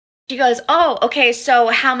She goes, "Oh, okay, so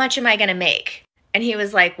how much am I going to make?" And he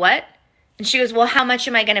was like, "What?" And she goes, "Well, how much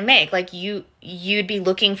am I going to make? Like you'd be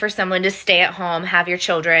looking for someone to stay at home, have your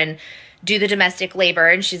children, do the domestic labor."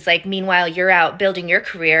 And she's like, "Meanwhile, you're out building your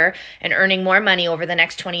career and earning more money over the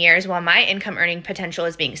next 20 years while my income earning potential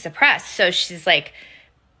is being suppressed." So she's like,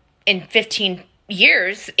 in 15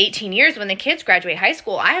 years, 18 years, when the kids graduate high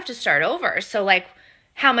school, I have to start over. So like,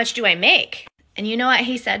 how much do I make? And you know what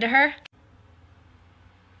he said to her?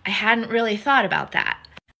 "I hadn't really thought about that."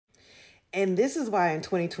 And this is why in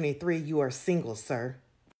 2023 you are single, sir.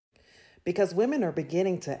 Because women are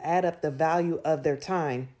beginning to add up the value of their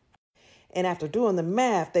time. And after doing the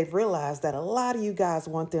math, they've realized that a lot of you guys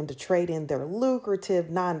want them to trade in their lucrative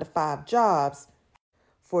 9 to 5 jobs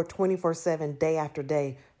for 24/7, day after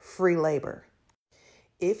day, free labor.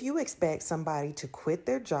 If you expect somebody to quit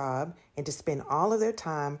their job and to spend all of their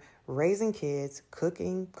time raising kids,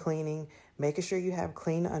 cooking, cleaning, making sure you have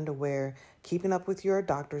clean underwear, keeping up with your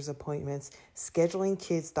doctor's appointments, scheduling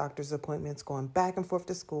kids' doctor's appointments, going back and forth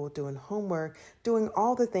to school, doing homework, doing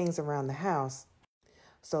all the things around the house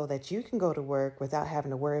so that you can go to work without having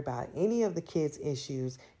to worry about any of the kids'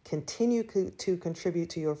 issues, continue to contribute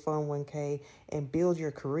to your 401k and build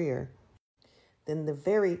your career, then the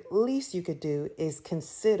very least you could do is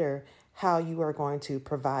consider how you are going to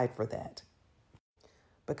provide for that.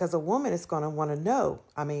 Because a woman is going to want to know,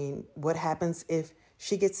 what happens if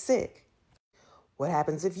she gets sick? What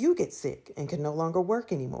happens if you get sick and can no longer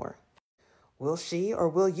work anymore? Will she or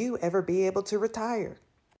will you ever be able to retire?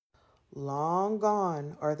 Long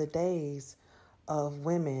gone are the days of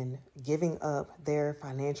women giving up their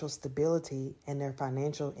financial stability and their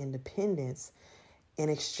financial independence in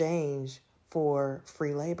exchange for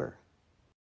free labor.